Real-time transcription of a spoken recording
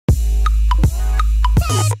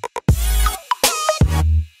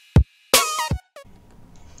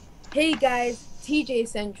Hey guys, TJ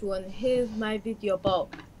Central, and here's my video about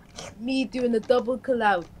me doing a double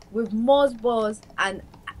collab with Mozbos and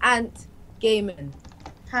Ant Gaming.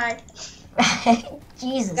 Hi.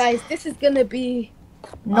 Jesus. Guys, this is gonna be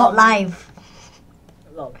not live.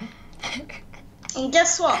 Lol. And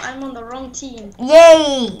guess what? I'm on the wrong team.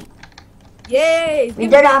 Yay! Yay! We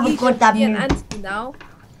don't have a good damn and move. Anthony now.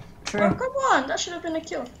 True. Oh, come on. That should have been a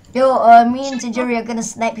kill. Yo, me and Tajiri are gonna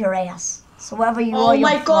snipe your ass. So whatever you are, Oh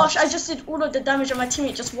my you're gosh, fucked. I just did all of the damage and my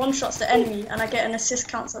teammate just one-shots the enemy and I get an assist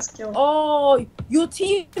counts as kill. Oh, your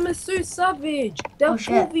team is so savage. They're Oh,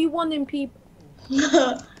 shit. 4v1ing people.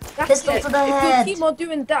 That's Pistol it. to the If head. your team are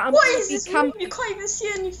doing that, I'm What gonna is be this room? camping. You can't even see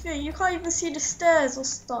anything. You can't even see the stairs or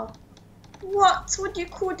stuff. What? What do you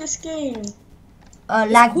call this game?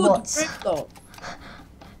 Lag Called bots. Gridlock.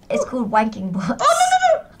 It's called wanking bots.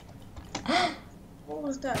 Oh, no. What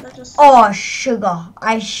was that? That just... Oh, sugar.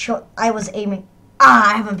 I was aiming.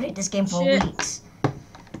 I haven't played this game for Shit. weeks.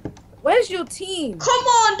 Where's your team? Come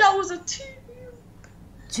on, that was a 2.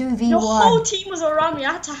 2v1. Your whole team was around me.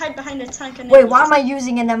 I had to hide behind the tank and Wait, why am I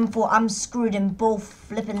using an M4? I'm screwed in both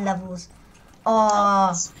flipping levels.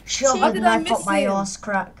 Oh, shove How a did I knife miss up my him? ass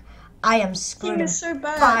crack. I am Team screwed in is so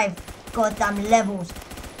bad. 5 goddamn levels.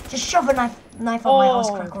 Just shove a knife up my ass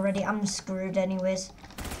Oh. crack already. I'm screwed anyways.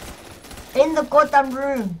 In the goddamn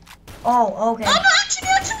room. Oh, okay. Oh no, actually,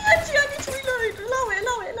 I need to reload. Allow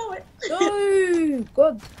it. No,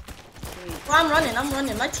 God. Well, I'm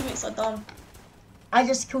running. My teammates are done. I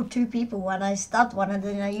just killed 2 people and I stabbed one and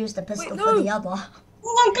then I used the pistol Wait, for no. the other.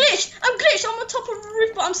 Oh, I'm glitched. I'm on top of the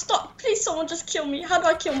roof, but I'm stuck. Please, someone just kill me. How do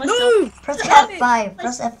I kill myself? No, Press Damn it. F5.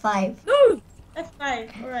 Press F5. no,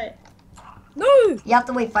 F5. Alright. no. You have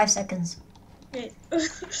to wait 5 seconds. Okay. No,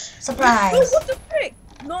 Surprise. what the frick?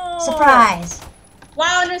 No. Surprise.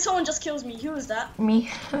 Wow, and then someone just kills me. Who is that? Me.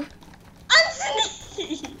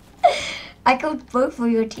 Anthony! I killed both of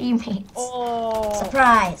your teammates. Oh.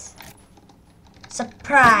 Surprise.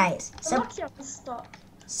 Surprise. I'm lucky I was stuck.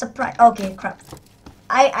 Surprise. Okay, crap.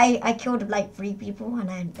 I killed like 3 people and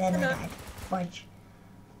then I Hello. died. Fudge.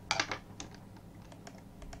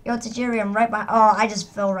 Yo, Tajiri, I'm right behind. Oh, I just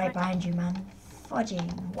fell right behind you, man. Fudging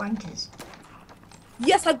wankers.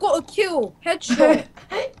 Yes, I got a kill. Headshot.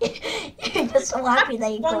 You're just so happy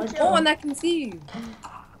that you got a One Oh, kill. and I can see you.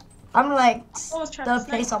 I'm like Someone's trying to third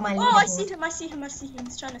snipe place on my me. leaderboard. Oh, I see him.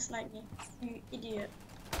 He's trying to snipe me. You idiot.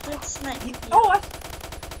 Don't snipe me. Oh,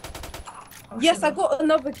 Oh, yes, sugar. I got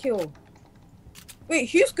another kill. Wait,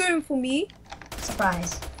 who's going for me?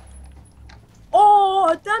 Surprise.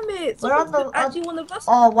 Oh, damn it. Where are Someone's the actually one of us.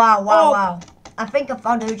 Oh, wow. Oh. Wow. I think I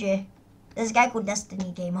found OJ. There's a guy called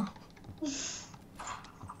Destiny Gamer.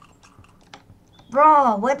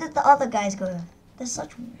 Bro, where did the other guys go? They're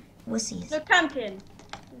such wussies. They're camping.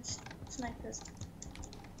 It's snipers.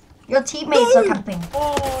 Your teammates are No. camping.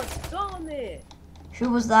 Oh, darn it. Who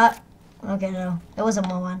was that? Okay, no. It wasn't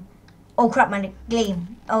my one. Oh, crap, my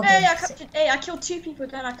game. Okay. Hey, I captured A. I killed 2 people,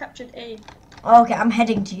 then I captured A. Okay, I'm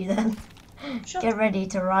heading to you then. Shut Get ready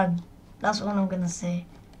to run. That's what I'm gonna say.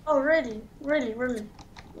 Oh, really? Really?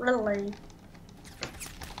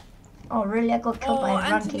 Oh, really? I got killed Oh, by a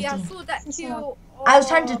rank Anthony, I 18. saw that kill. I was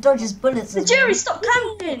trying to Oh. dodge his bullets. as well. Tajiri, stop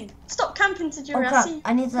camping! Stop camping, Oh, Tajiri. I crap. see.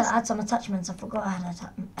 I need to add some attachments. I forgot I had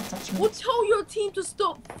attachments. Well, tell your team to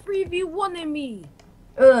stop 3v1ing me.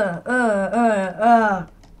 Oh,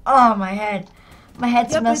 my head. My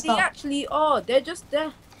head's Yeah, but messed they up. actually are. They're just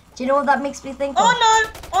there. Do you know what that makes me think of? Oh no!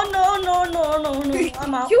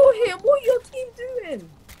 I'm out. Kill him. What are your team doing?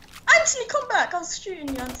 Anthony, come back! I was shooting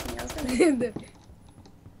you, Anthony. I was gonna...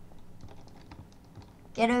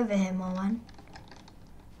 Get over here, my man.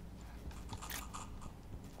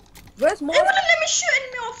 Where's more? They wouldn't let me shoot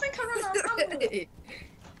anymore. I think I ran out of ammo.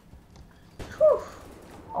 Whew.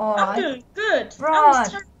 Oh, I'm doing good. Bro, I was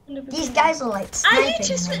terrible in the these beginning. guys are like I sniping. need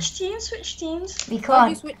to man. switch teams. We How do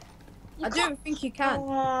you can't. switch? You I can't- don't think you can.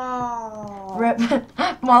 Wow. Rip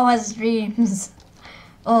Marwa's dreams.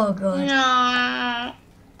 Oh god. Nah.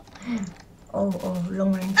 Oh,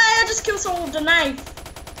 long range. Hey, I just killed someone with a knife.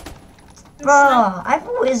 Bro, I've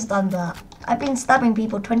always done that. I've been stabbing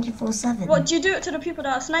people 24/7. What, do you do it to the people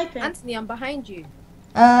that are sniping? Anthony, I'm behind you.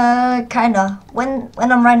 Kinda. When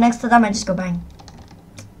I'm right next to them, I just go bang.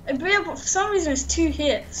 But yeah, but for some reason it's 2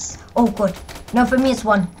 hits. Oh god. No, for me it's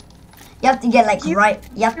 1. You have to get like You- right.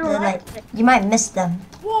 You have to you're like. right. You might miss them.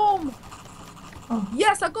 Boom. Oh.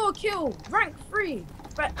 Yes, I got a kill. Rank 3.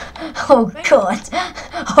 But Oh god.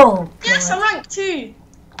 Oh god. Yes, I'm ranked 2.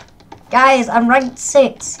 Guys, I'm ranked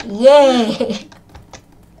 6. Yay.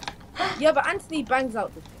 yeah, but Anthony bangs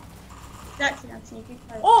out the Exactly, Anthony. Be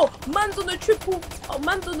quiet. Oh, man's on a triple. Oh,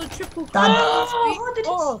 man's on a triple. Done. How did it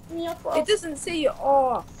Oh, see me up? it doesn't say it.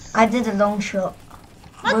 Oh, I did a long shot.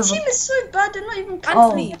 My With- team is so bad, they're not even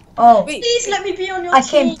Anthony. Oh, Wait, Please let me be on your I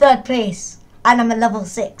team. came 3rd place. And I'm at level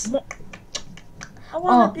 6. I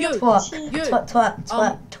want to be yo, on your Twerk, team. yo. twerk,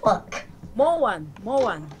 twerk. more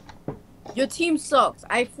one. Your team sucks.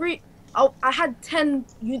 I had 10.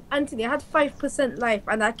 Anthony, I had 5% life,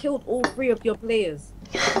 and I killed all 3 of your players.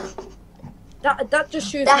 That just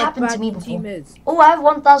shows That how happened bad to me your before. team is. Oh, I have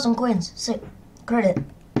 1,000 coins. Sick. Credit.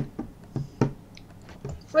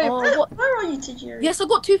 Wait, Oh, what? where are you, Tajiri? Yes, I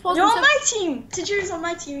got 2,000. You're on my team. Tajiri's on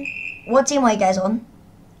my team. What team are you guys on?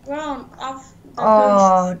 We're on.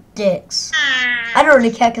 Oh, dicks. I don't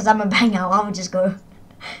really care because I'm a bang out. I would just go.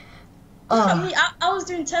 Look at Oh, me. I was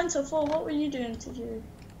doing 10 to 4. What were you doing, Tajiri?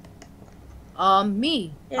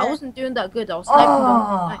 Me. Yeah. I wasn't doing that good. I was sniping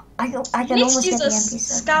them. I You can need to almost use get the a MP7.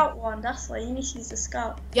 scout one. That's why you need to use the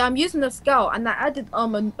scout. Yeah, I'm using a scout, and I added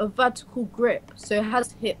a vertical grip, so it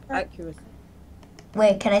has hip accuracy.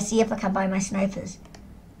 Wait, can I see if I can buy my snipers?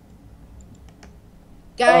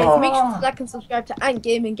 Guys, Oh. make sure to like and subscribe to Ant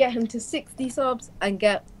Gaming. Get him to 60 subs and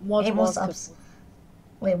get more 8 more subs.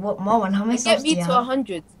 Wait, what more one? How many And get subs do me you to have?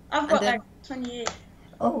 100. I've And got then- like 28.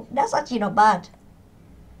 Oh, that's actually not bad.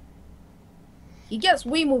 He gets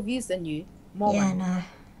way more views than you. More Yeah, one. no.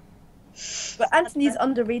 But Anthony's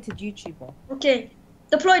underrated YouTuber. Okay.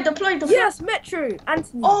 Deploy. Yes, Metro.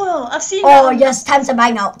 Anthony. Oh, I've seen that. Oh, on- yes, time to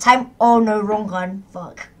bang out. Time. Oh, no, wrong gun.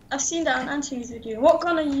 Fuck. I've seen that on Anthony's video. What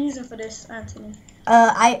gun are you using for this, Anthony?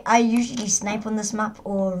 I usually snipe on this map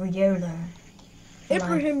or Riolo.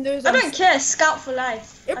 Ibrahim knows I I'm don't care. Scout for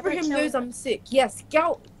life. I don't Ibrahim care. knows I'm sick. Yes,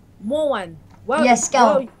 Scout. More one. Well, Yeah,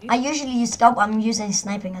 scout. well, I usually use scout, but I'm using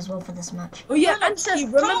sniping as well for this match. oh yeah, No, Anthony.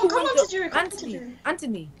 come Remember on, come when on, the- Tajiri, come on, Anthony, Tajiri.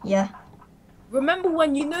 Anthony. Yeah. Remember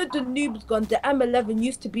when you know the noob's gun, the M11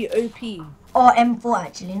 used to be OP. Or M4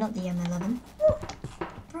 actually, not the M11.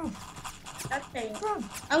 Bro, Okay. bro.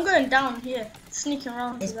 I'm going down here. Sneaking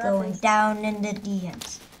around. It's to that going place. down in the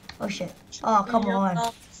DMs. Oh shit. Oh, come Yeah, on.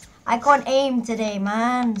 oh. I can't aim today,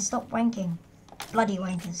 man. Stop wanking. Bloody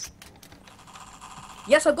wankers.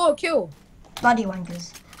 Yes, I got a kill. Bloody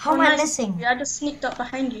wankers. How Oh, am I nice. missing? Yeah, I just sneaked up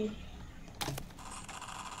behind you.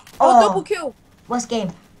 Oh, Oh, double kill. what's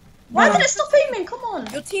game? Why No. did it stop aiming? Come on.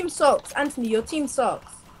 Your team sucks, Anthony. Your team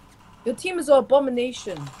sucks. Your team is an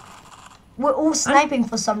abomination. We're all sniping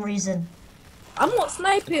for some reason. I'm not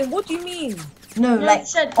sniping. What do you mean? No, Yeah, like you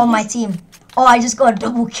said on my he's- team. Oh, I just got a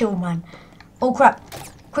double kill, man. Oh crap.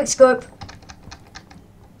 Quick scope.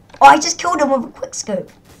 Oh, I just killed him with a quick scope.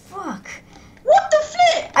 Fuck. What the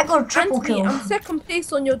flip? I got a triple Anthony, kill. I'm second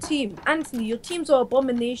place on your team. Anthony, your team's an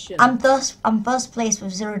abomination. I'm first place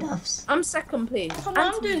with 0 deaths. I'm second place. Come on, I'm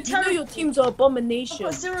Anthony, doing you know your terrible. team's an I've abomination.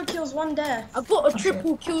 got 0 kills, 1 death. I got a shit.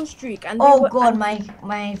 triple kill streak, and they Oh were- god, and-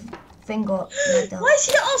 my thing got lagged up. Why is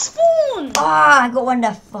he at our spawn? Ah, I got 1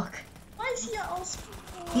 death. Fuck. Why is he at our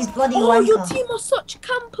spawn? He's bloody Oh, wanker. your team are such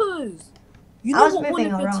campers. You I know was what one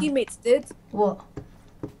moving of your around. teammates did? What?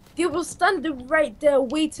 They were standing right there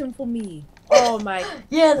waiting for me. Oh my.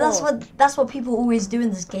 Yeah, God. that's what people always do in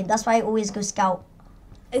this game. That's why I always go scout.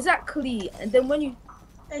 Exactly. And then when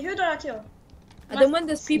Hey, who did I kill?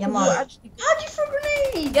 there's people who man. are actually. How do you throw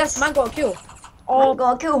grenades? Yes, man got a kill. Man Oh,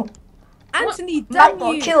 got a kill. Anthony, Man damn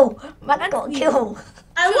got a you. kill. Man got a Anthony. kill. What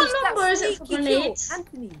Just that number is it for sneaky kill. grenades?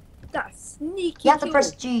 Anthony, that sneaky You have to kill.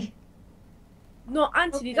 press G. No,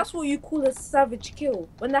 Anthony, Okay. that's what you call a savage kill.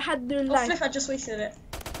 When I had no Oh, life. flip, I just wasted it.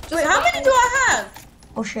 Just Wait, how many do I have?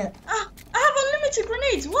 Oh shit. Ah, I have unlimited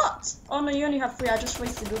grenades. What? Oh no, you only have 3. I just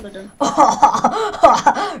wasted all of them.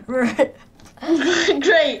 Great.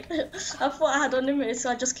 I thought I had unlimited, so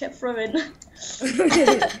I just kept throwing.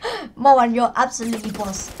 Moan, you're absolutely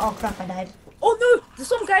boss. Oh crap, I died. Oh no, there's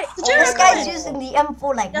some guy. Did you This Oh, guy's God. using the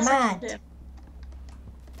M4 like Yes, I mad. did.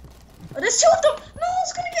 Oh, there's 2 of them. No, I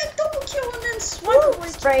was gonna get a double kill and then swipe away.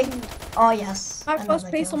 Spray. Oh yes. My Another first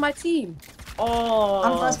place kill. on my team. Oh.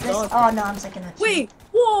 I'm first place. God. Oh no, I'm second actually. Wait,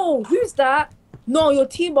 whoa, who's that? No, your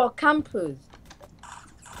team are campers.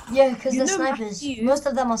 Yeah, because You they're know snipers. Matthew? Most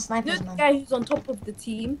of them are You know snipers, the man. guy who's on top of the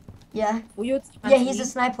team? Yeah. For your team, Yeah, he's a Anthony?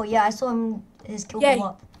 sniper. Yeah, I saw him. His kill Yeah, go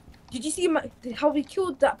up. Did you see how he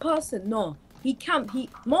killed that person? No. He camped.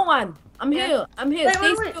 Moan, I'm Yeah. here. I'm here. Wait,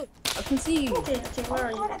 Stay wait. still. I can see you. Okay, where are Oh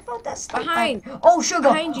you? god, I felt that sniper. Behind. Oh sugar.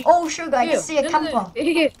 Behind you. Oh sugar. I Here. can see a No, camper. no,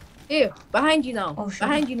 no. Here. Behind you now. Oh, sure.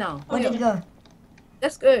 Behind you now. Where did he Here. go?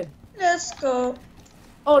 Let's go. Let's go.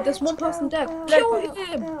 Oh, there's one person there. Kill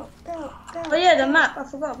him. Oh yeah, the map. I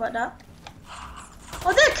forgot about that.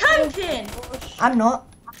 Oh, they're camping. I'm not.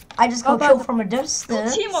 I just got How killed about- from a Your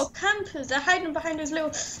distance. team of campers. They're hiding behind those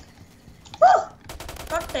little. Oh!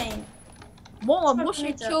 God dang. Mom, what's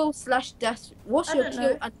your kill / death? What's your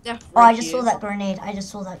kill and death ratio? Oh, I just saw that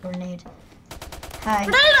grenade. Hi.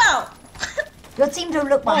 Grenade out! Your team don't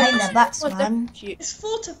look behind their backs, man. It's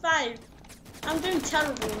 4 to 5. I'm doing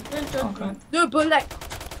terrible. Don't judge me. No, but like.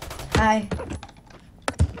 Hi.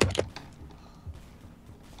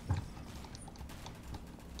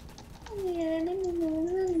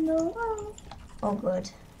 Oh, good.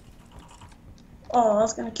 Oh, I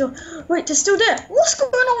was gonna kill. Wait, they're still there. What's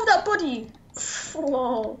going on with that body?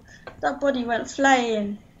 Whoa, that body went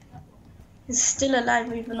flying. He's still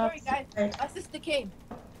alive even Sorry, after guys. My sister came.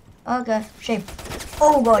 Okay, shape.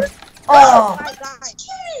 Oh, God. Oh.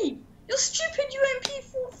 You're stupid,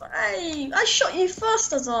 UMP45. I shot you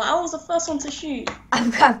first as well. I was the first one to shoot.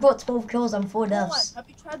 I've got 12 kills and 4 deaths. Have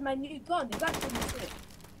you tried my new gun? It's actually sick.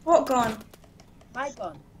 What gun? My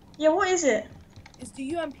gun. Yeah, what is it? It's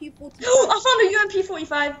the UMP45. Oh, I found a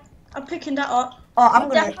UMP45. I'm picking that up. Oh,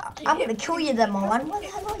 I'm gonna kill you then, man. Where the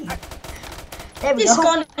hell are you? There we This go.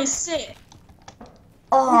 gun is sick.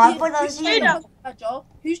 Oh, I thought that was you.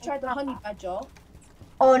 Who's tried the honey badger?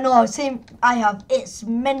 Oh no, same. I have. It's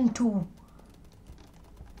mental.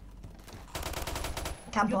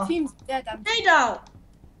 Camper. Your team's dead. Grenade out.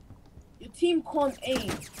 Your team can't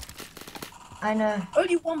aim. I know.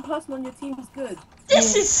 Only one person on your team is good.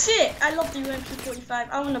 This is sick. I love the UMP45.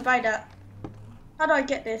 I want to buy that. How do I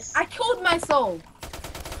get this? I killed myself.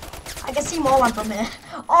 I can see Marwan from here.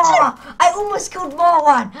 Oh, I almost killed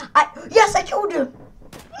Marwan. Yes, I killed him.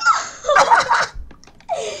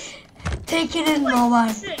 Take it in,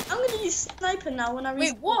 Marwan. I'm gonna use sniper now when I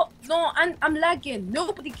Wait, what? No, I'm lagging.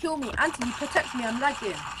 Nobody kill me. Anthony, protect me. I'm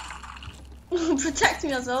lagging. Protect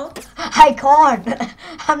me as well. I can't.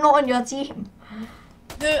 I'm not on your team.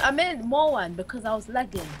 No, I meant Marwan because I was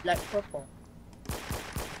lagging like proper.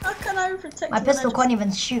 How can I protect my pistol can't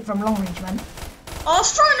even shoot from long range, man. Oh, I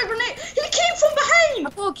was throwing a grenade. He came from behind. I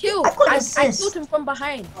got a kill. I killed him from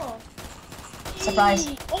behind. Oh.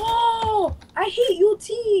 Surprise. Oh, I hate your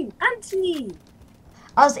team, Anthony.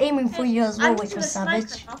 I was aiming for you as well, which was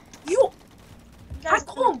savage. I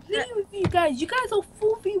can't play with you guys. You guys are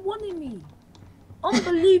 4v1ing me.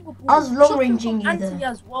 Unbelievable. I was long ranging you Anthony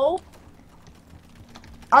as well.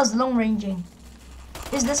 I was long ranging.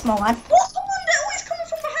 Is this my one? What's the one that always coming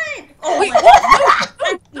from behind? Oh wait,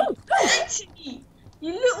 what? No. Anthony,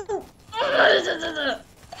 you little.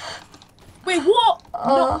 Wait, what?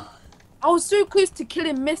 No. I was so close to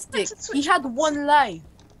killing Mystic. He had 1 life.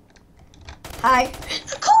 Hi.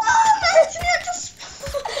 Come on, Anthony, I just.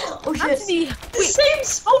 Oh shit. Anthony, wait,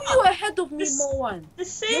 how are you ahead of me, Marwan? The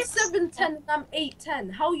same. You're 7-10 and I'm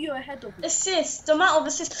 8-10. How are you ahead of me? Assist. The amount of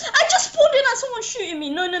assists. I just spawned in at someone shooting me.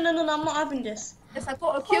 No, I'm not having this. Yes, I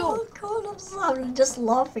got a kill. Oh god, I'm sorry. I'm just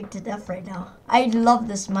laughing to death right now. I love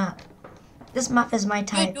this map. This map is my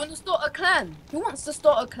type. Wait, you want to start a clan? Who wants to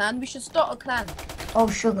start a clan? We should start a clan. Oh,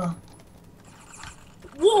 sugar.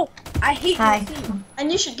 Whoa! I hate Hi. your team.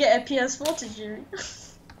 And you should get a PS4 to Jury.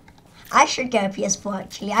 I should get a PS4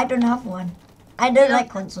 actually. I don't have one. I don't like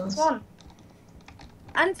consoles.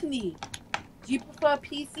 Anthony, do you prefer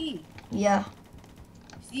PC? Yeah.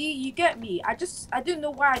 See, you get me. I don't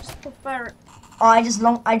know why. I just prefer it. Oh, I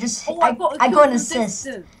got an assist.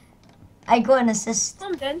 I got an assist.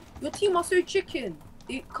 Come then. Your team are so chicken.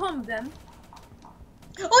 Come then.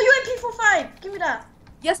 Oh, UMP45. Give me that.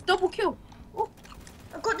 Yes, double kill. Oh,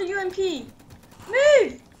 I got the UMP.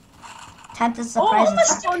 Move. Time to surprise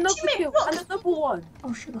attack. Oh, another kill. And a double one.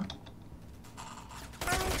 Oh, sugar.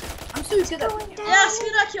 I'm so good at it. Yes, give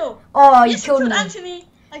me that kill. Oh, you Yes, killed me. Anthony.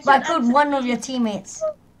 But I killed one of your teammates.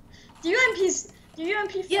 The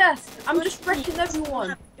UMP. Yes, I'm just wrecking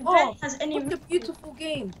everyone. Oh, has any what a beautiful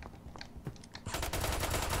game.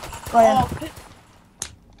 Got him.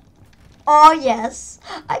 Oh, yes.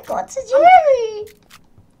 I got to Jerry.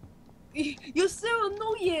 You're so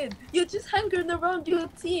annoying. You're just hanging around your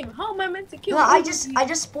team. How am I meant to kill No, you? I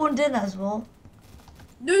just spawned in as well.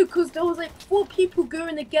 No, because there was like 4 people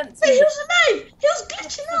going against Wait, me. he was alive! He was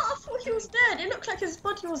glitching out. I thought he was dead. It looked like his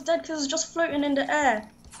body was dead because it was just floating in the air.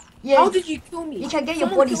 Yeah. How did you kill me? You can get your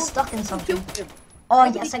Someone body killed- stuck in something. killed him. Oh,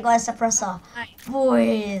 yes, I got a suppressor. Nice.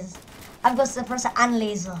 Boys. I've got suppressor and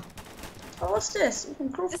laser. Oh, what's this? You can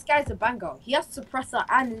crawl. This guy's a banger. He has suppressor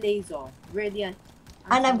and laser. Really. And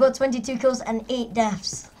I've got 22 kills and 8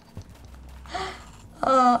 deaths.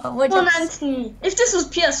 What Come on, else? Anthony. If this was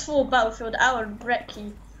PS4 Battlefield, I would wreck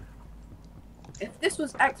you. If this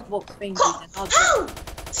was Xbox thingy, then I'll How?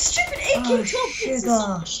 Stupid AK-12 sugar. hits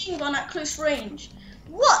a machine gun at close range.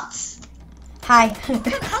 What? Hi.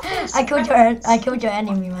 I killed your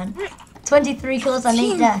enemy, man. 23 kills and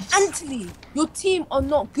 8 deaths. Anthony, your team are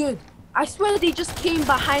not good. I swear they just came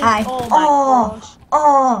behind. Aye. Oh my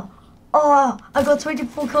gosh. Oh, I got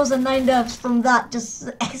 24 kills and 9 deaths from that just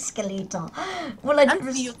escalator. All I did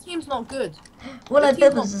Anthony, your was, team's not good. all your I did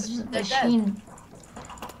team's was not this good. They're machine.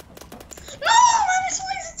 No, man, it's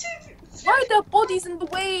always a 2v. Why are their bodies in the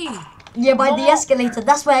way? Yeah, by the No. escalator.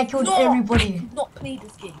 That's why I killed No, everybody. I did not play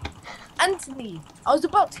this game. Anthony, I was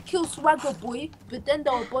about to kill Swagger Boy, but then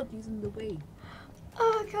there were bodies in the way.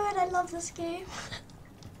 Oh god, I love this game.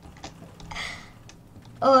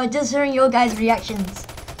 Oh, just hearing your guys' reactions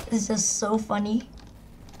is just so funny.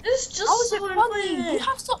 It's just How is so it funny? annoying. You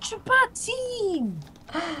have such a bad team.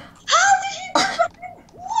 How did he?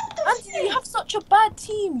 What the Anthony, you fuck? have such a bad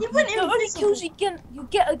team. He went The only invisible. kills you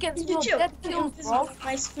get against me Did are you dead put kills, invisible bro. on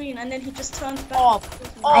my screen and then he just turned back?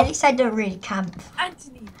 Oh, At least I don't really camp.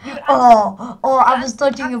 Anthony, you Oh, I was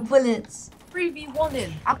dodging your bullets.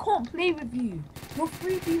 3v1ing. I can't play with you. You're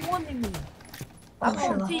 3v1ing me. I Oh,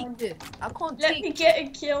 can't sure. take this. I can't Let take me get a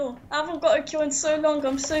kill. I haven't got a kill in so long.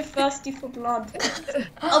 I'm so thirsty for blood.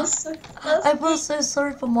 I'm so thirsty. I feel so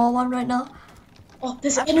sorry for Marwan right now. Oh,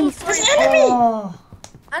 there's I an feel enemy. sorry. There's an enemy. Oh,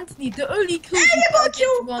 Anthony, the only kills Hey, you I got a got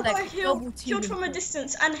kill. against me are I got a like kill. double Killed teaming. from a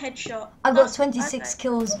distance and headshot. I got That's- 26 okay.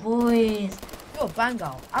 kills, boys. You're a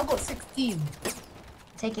banger. I got 16.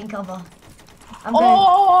 Taking cover. I'm going.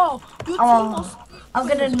 Oh, your team Oh, was I'm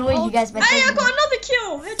gonna annoy you guys by Hey, I taking. got another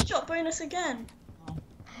kill. Headshot bonus again.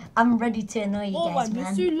 I'm ready to annoy you Oh guys, man, you're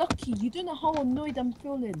man. so lucky. You don't know how annoyed I'm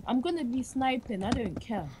feeling. I'm gonna be sniping. I don't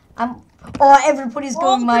care. Oh, everybody's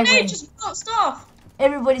going my grenade way. just bounced off.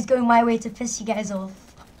 Everybody's going my way to piss you guys off.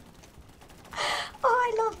 Oh,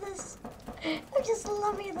 I love this. I'm just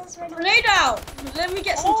loving this right now. Grenade out. Let me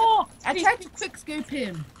get some. Oh, I tried to quick scope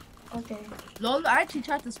him. Okay. Lol, I actually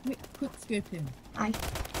tried to quick scope him.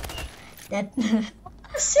 Dead.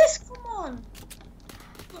 Assist, come on.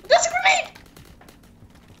 There's a grenade.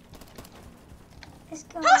 Let's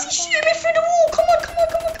go. How's he shooting me through the wall? Come on, come on,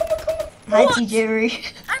 come on, come on, come on. Hi, What?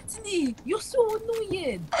 TJ. Anthony, you're so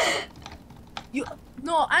annoying.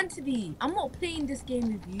 No, Anthony, I'm not playing this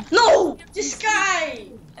game with you. No, this guy.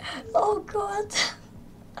 Oh god.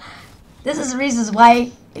 This is the reasons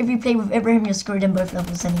why if you play with Ibrahim, you're screwed in both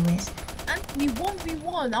levels anyways. Anthony,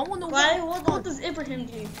 1v1. I wanna Why? win. What does Ibrahim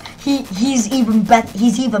do? He's even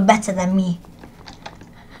better than me.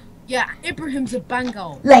 Yeah, Ibrahim's a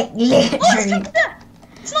banger. Like Oh, it's literally. right there.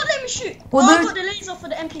 It's not letting me shoot. Well, I there's- got the laser for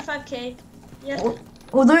the MP5K. Yeah.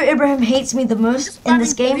 Although Ibrahim hates me the most in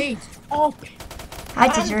this game. Grenades. Oh, Hi,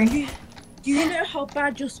 TJ. do you know how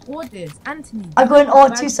bad your squad is, Anthony? I got an How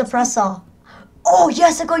R2 bad- suppressor. Oh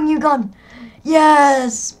yes, I got a new gun.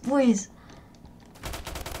 Yes, boys.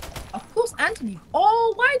 Of course, Anthony.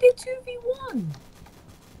 Oh, why are they 2v1?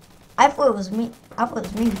 I thought it was me. I thought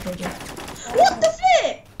it was me who killed you. What the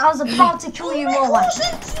flip? I was about to kill you, my Marwan. gosh,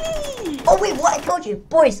 Anthony. Oh wait, what? I killed you,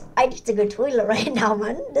 boys. I need to go toilet right now,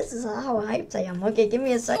 man. This is how hyped I am. Okay, give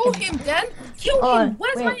me a Kill second. him, then. Kill Oh, him.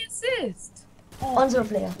 Where's wait. my assist? Oh, Onto a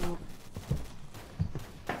player.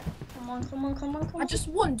 Come on, come on, come on, come I on. just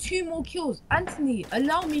want 2 more kills. Anthony,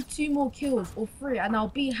 allow me 2 more kills or 3 and I'll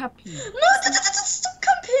be happy. No, stop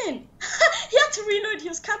camping. He had to reload. He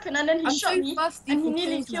was camping and then he I'm shot so me thirsty and he for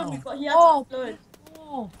nearly kills killed now. me, but he had Oh, to reload.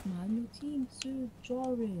 Oh, man, your team's so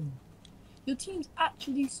jarring. Your team's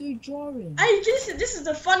actually so jarring. Hey, this is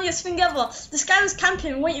the funniest thing ever. This guy was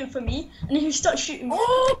camping, waiting for me, and then he started shooting me.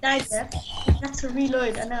 Oh, I died there. I had to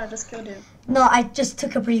reload, and then I just killed him. No, I just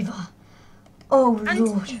took a breather. Oh lord.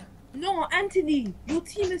 Anthony. No, Anthony, your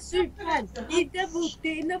team is so bad. They never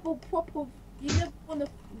wanna.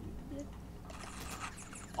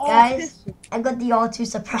 Oh, Guys, piss. I got the R2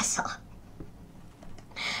 suppressor.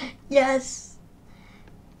 Yes.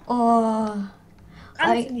 Oh.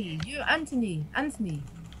 Anthony, Anthony,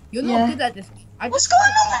 you're not Yeah. good at this. What's going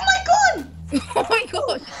on with my gun? Oh my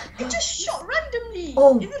gosh. It just shot randomly.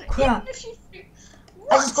 Oh, even, crap. Even if you,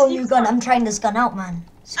 I just got a new You gun. can't- I'm trying this gun out, man.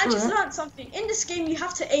 I Screw just it. learned something. In this game, you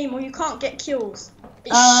have to aim or you can't get kills. It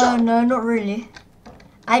shot. No, not really.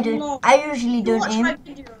 I don't. No. I usually If you don't watch aim. my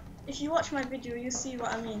video, if you watch my video, you see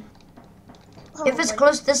what I mean. Oh If it's my-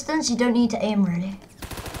 close distance, you don't need to aim really.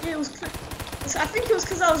 Yeah, it was. I think it was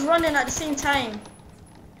because I was running at the same time.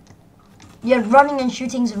 Yeah, running and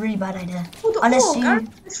shooting is a really bad idea. Oh, the Unless orc, you- I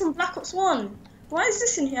remember this from Black Ops 1. Why is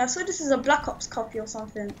this in here? I swear this is a Black Ops copy or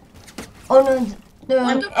something. Oh no, no.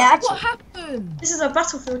 What It the fuck? actually What happened? This is a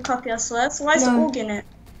Battlefield copy, I swear. So why is the No. org in it?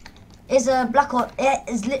 is a Black Ops.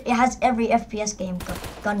 It has every FPS game,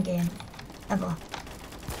 gun game, ever.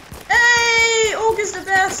 Hey, org is the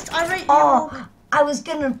best. I rate the org. Oh, I was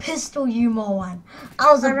gonna pistol you, Marwan.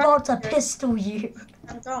 I was I about to reckon. pistol you.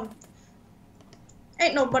 I'm dumb.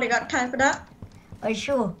 Ain't nobody got time for that. Are you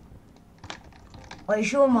sure? Are you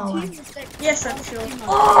sure, Marwan? Yes, I'm sure.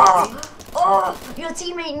 Oh! Oh! Your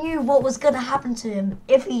teammate knew what was gonna happen to him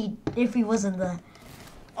if he wasn't there.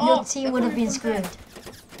 Your team would have been screwed.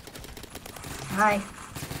 Hi.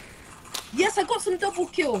 Yes, I got some double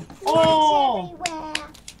kill. Oh,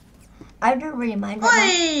 I don't really mind that.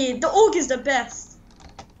 Oi! The org is the best.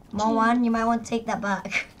 Marwan, you might want to take that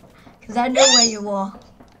back. Because I know where you are.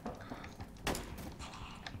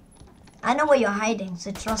 I know where you're hiding,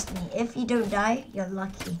 so trust me. If you don't die, you're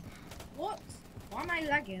lucky. what? Why am I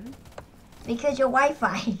lagging? Because your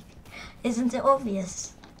Wi-Fi. Isn't it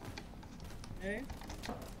obvious? No.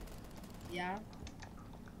 Yeah.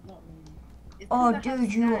 Not really. It's 'cause Oh, I have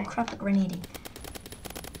dude, you are sniped. crap at grenading.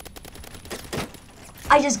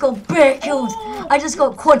 I just got bare kills. Oh, I just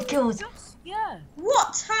got quad kills. Just, yeah.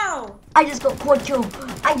 What? How? I just got quad kill.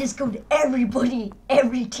 I just killed everybody,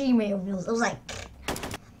 every teammate of yours. I was like,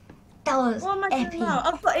 that was What am I doing epic. now?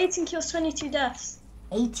 I've got 18 kills, 22 deaths.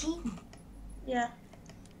 18? Yeah.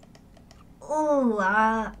 Oh,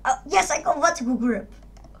 yes, I got vertical grip.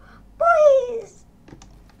 Boys.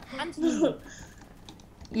 Anthony.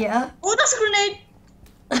 Yeah. Oh, that's a grenade.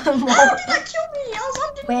 How More. did that kill me? I was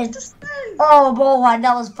underneath Wait. the stone. Oh, Bowen,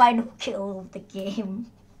 that was final kill of the game.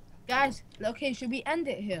 Guys, okay, should we end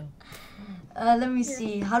it here? Let me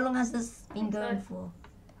see. How long has this been going for?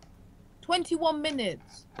 21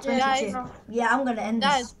 minutes. Yeah, Guys, Yeah, I'm gonna end this.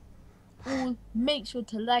 guys, all make sure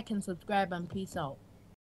to like and subscribe and peace out.